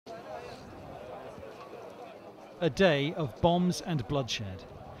A day of bombs and bloodshed.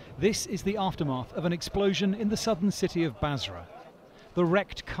 This is the aftermath of an explosion in the southern city of Basra. The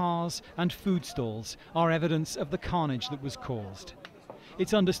wrecked cars and food stalls are evidence of the carnage that was caused.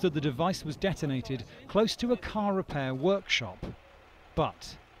 It's understood the device was detonated close to a car repair workshop,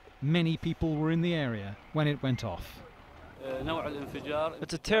 but many people were in the area when it went off.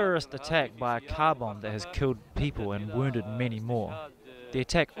 It's a terrorist attack by a car bomb that has killed people and wounded many more. The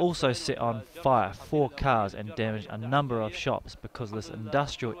attack also set on fire 4 cars and damaged a number of shops because this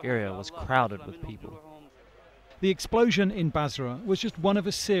industrial area was crowded with people. The explosion in Basra was just one of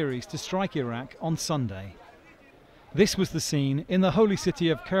a series to strike Iraq on Sunday. This was the scene in the holy city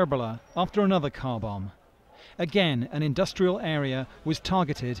of Karbala after another car bomb. Again, an industrial area was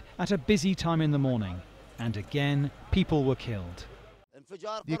targeted at a busy time in the morning, and again, people were killed.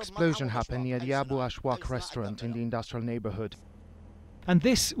 The explosion happened near the Abu Ashwaq restaurant in the industrial neighborhood. And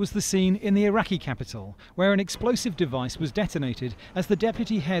this was the scene in the Iraqi capital, where an explosive device was detonated as the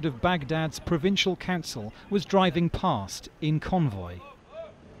deputy head of Baghdad's provincial council was driving past in convoy.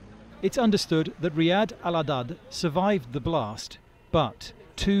 It's understood that Riyad al-Adad survived the blast, but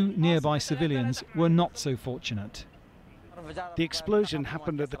 2 nearby civilians were not so fortunate. The explosion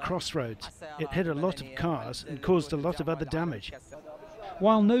happened at the crossroads. It hit a lot of cars and caused a lot of other damage.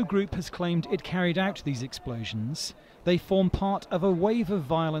 While no group has claimed it carried out these explosions, they form part of a wave of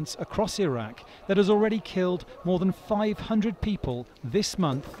violence across Iraq that has already killed more than 500 people this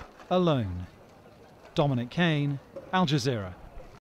month alone. Dominic, Kane, Al Jazeera.